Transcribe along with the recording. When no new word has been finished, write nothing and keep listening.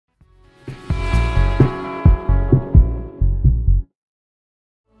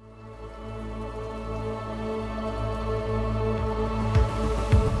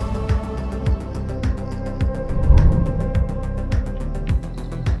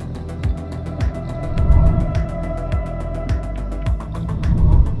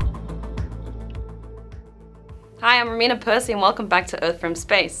I'm Romina Percy and welcome back to Earth from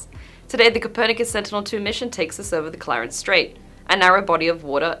Space. Today the Copernicus Sentinel-2 mission takes us over the Clarence Strait, a narrow body of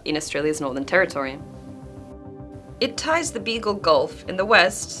water in Australia's Northern Territory. It ties the Beagle Gulf in the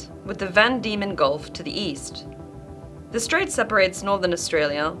west with the Van Diemen Gulf to the east. The strait separates northern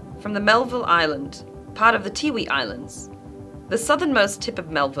Australia from the Melville Island, part of the Tiwi Islands. The southernmost tip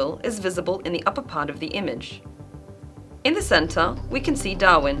of Melville is visible in the upper part of the image. In the center, we can see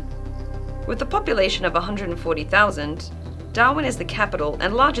Darwin. With a population of 140,000, Darwin is the capital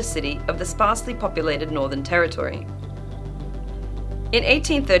and largest city of the sparsely populated Northern Territory. In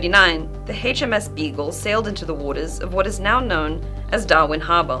 1839, the HMS Beagle sailed into the waters of what is now known as Darwin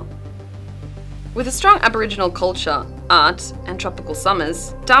Harbour. With a strong Aboriginal culture, art, and tropical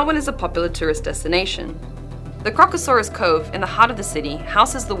summers, Darwin is a popular tourist destination. The Crocosaurus Cove in the heart of the city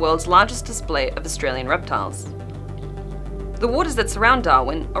houses the world's largest display of Australian reptiles. The waters that surround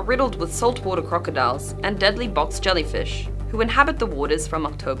Darwin are riddled with saltwater crocodiles and deadly box jellyfish, who inhabit the waters from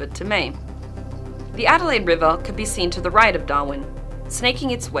October to May. The Adelaide River can be seen to the right of Darwin,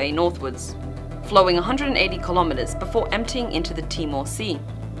 snaking its way northwards, flowing 180 kilometres before emptying into the Timor Sea.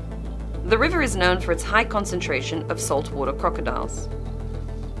 The river is known for its high concentration of saltwater crocodiles.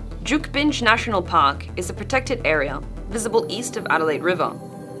 Jukbinj National Park is a protected area visible east of Adelaide River.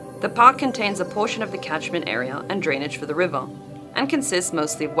 The park contains a portion of the catchment area and drainage for the river, and consists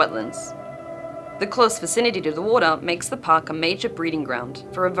mostly of wetlands. The close vicinity to the water makes the park a major breeding ground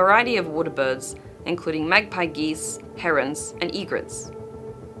for a variety of water birds, including magpie geese, herons, and egrets.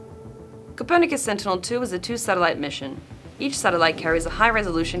 Copernicus Sentinel-2 is a 2-satellite mission. Each satellite carries a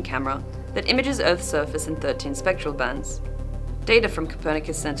high-resolution camera that images Earth's surface in 13 spectral bands. Data from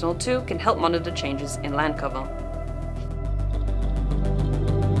Copernicus Sentinel-2 can help monitor changes in land cover.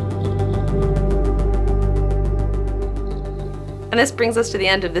 And this brings us to the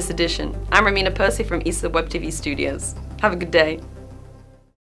end of this edition. I'm Romina Percy from ESA Web TV Studios. Have a good day.